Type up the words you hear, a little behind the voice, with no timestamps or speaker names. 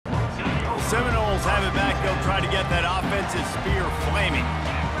Seminoles have it back. They'll try to get that offensive spear flaming.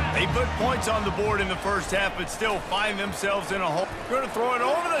 They put points on the board in the first half, but still find themselves in a hole. Going to throw it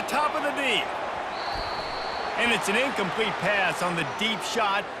over the top of the D. And it's an incomplete pass on the deep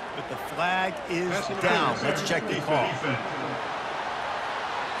shot, but the flag is down. Let's check the call.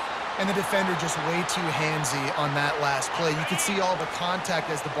 And the defender just way too handsy on that last play. You could see all the contact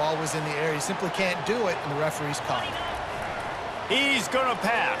as the ball was in the air. He simply can't do it, and the referee's caught. He's going to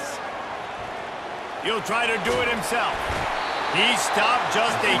pass. He'll try to do it himself. He stopped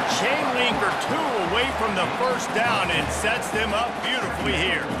just a chain link or two away from the first down and sets them up beautifully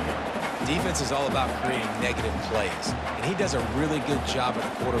here. Defense is all about creating negative plays, and he does a really good job at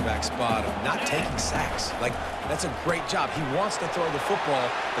the quarterback spot of not taking sacks. Like, that's a great job. He wants to throw the football.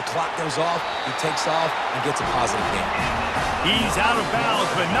 The clock goes off, he takes off, and gets a positive gain. He's out of bounds,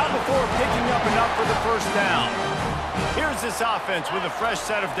 but not before picking up enough for the first down. Here's this offense with a fresh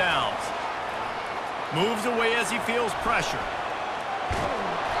set of downs. Moves away as he feels pressure.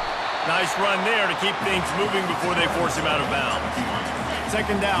 Nice run there to keep things moving before they force him out of bounds.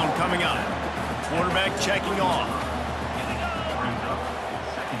 Second down coming up. Quarterback checking off.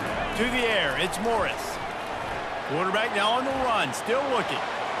 To the air, it's Morris. Quarterback now on the run, still looking.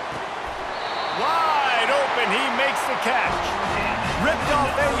 Wide open, he makes the catch. Ripped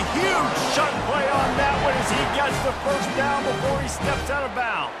off a huge shunt play on that one as he gets the first down before he steps out of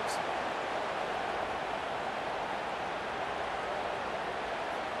bounds.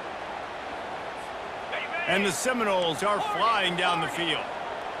 And the Seminoles are flying down the field.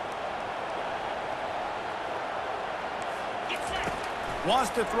 Wants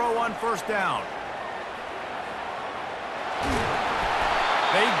to throw on first down.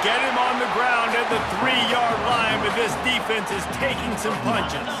 They get him on the ground at the 3-yard line, but this defense is taking some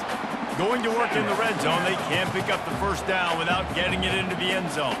punches. Going to work in the red zone, they can't pick up the first down without getting it into the end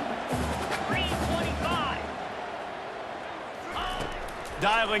zone.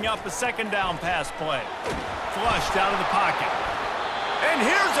 Dialing up a second down pass play. Flushed out of the pocket. And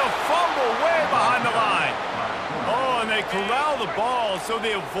here's a fumble way behind the line. Oh, and they corral the ball so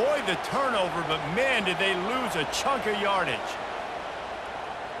they avoid the turnover, but man, did they lose a chunk of yardage.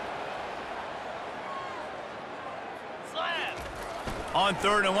 On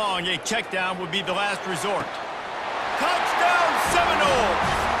third and long, a check down would be the last resort. Touchdown, Seminoles!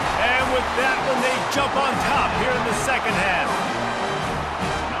 And with that one, they jump on top here in the second half.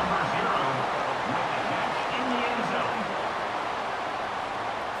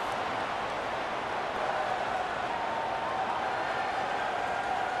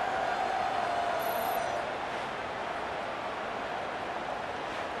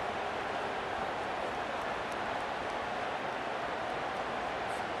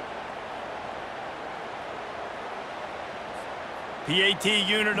 PAT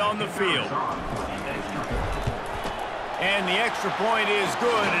unit on the field. And the extra point is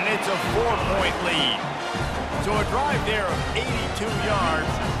good, and it's a 4-point lead. So a drive there of 82 yards,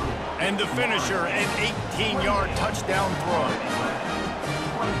 and the finisher, an 18-yard touchdown throw.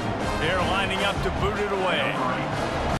 They're lining up to boot it away.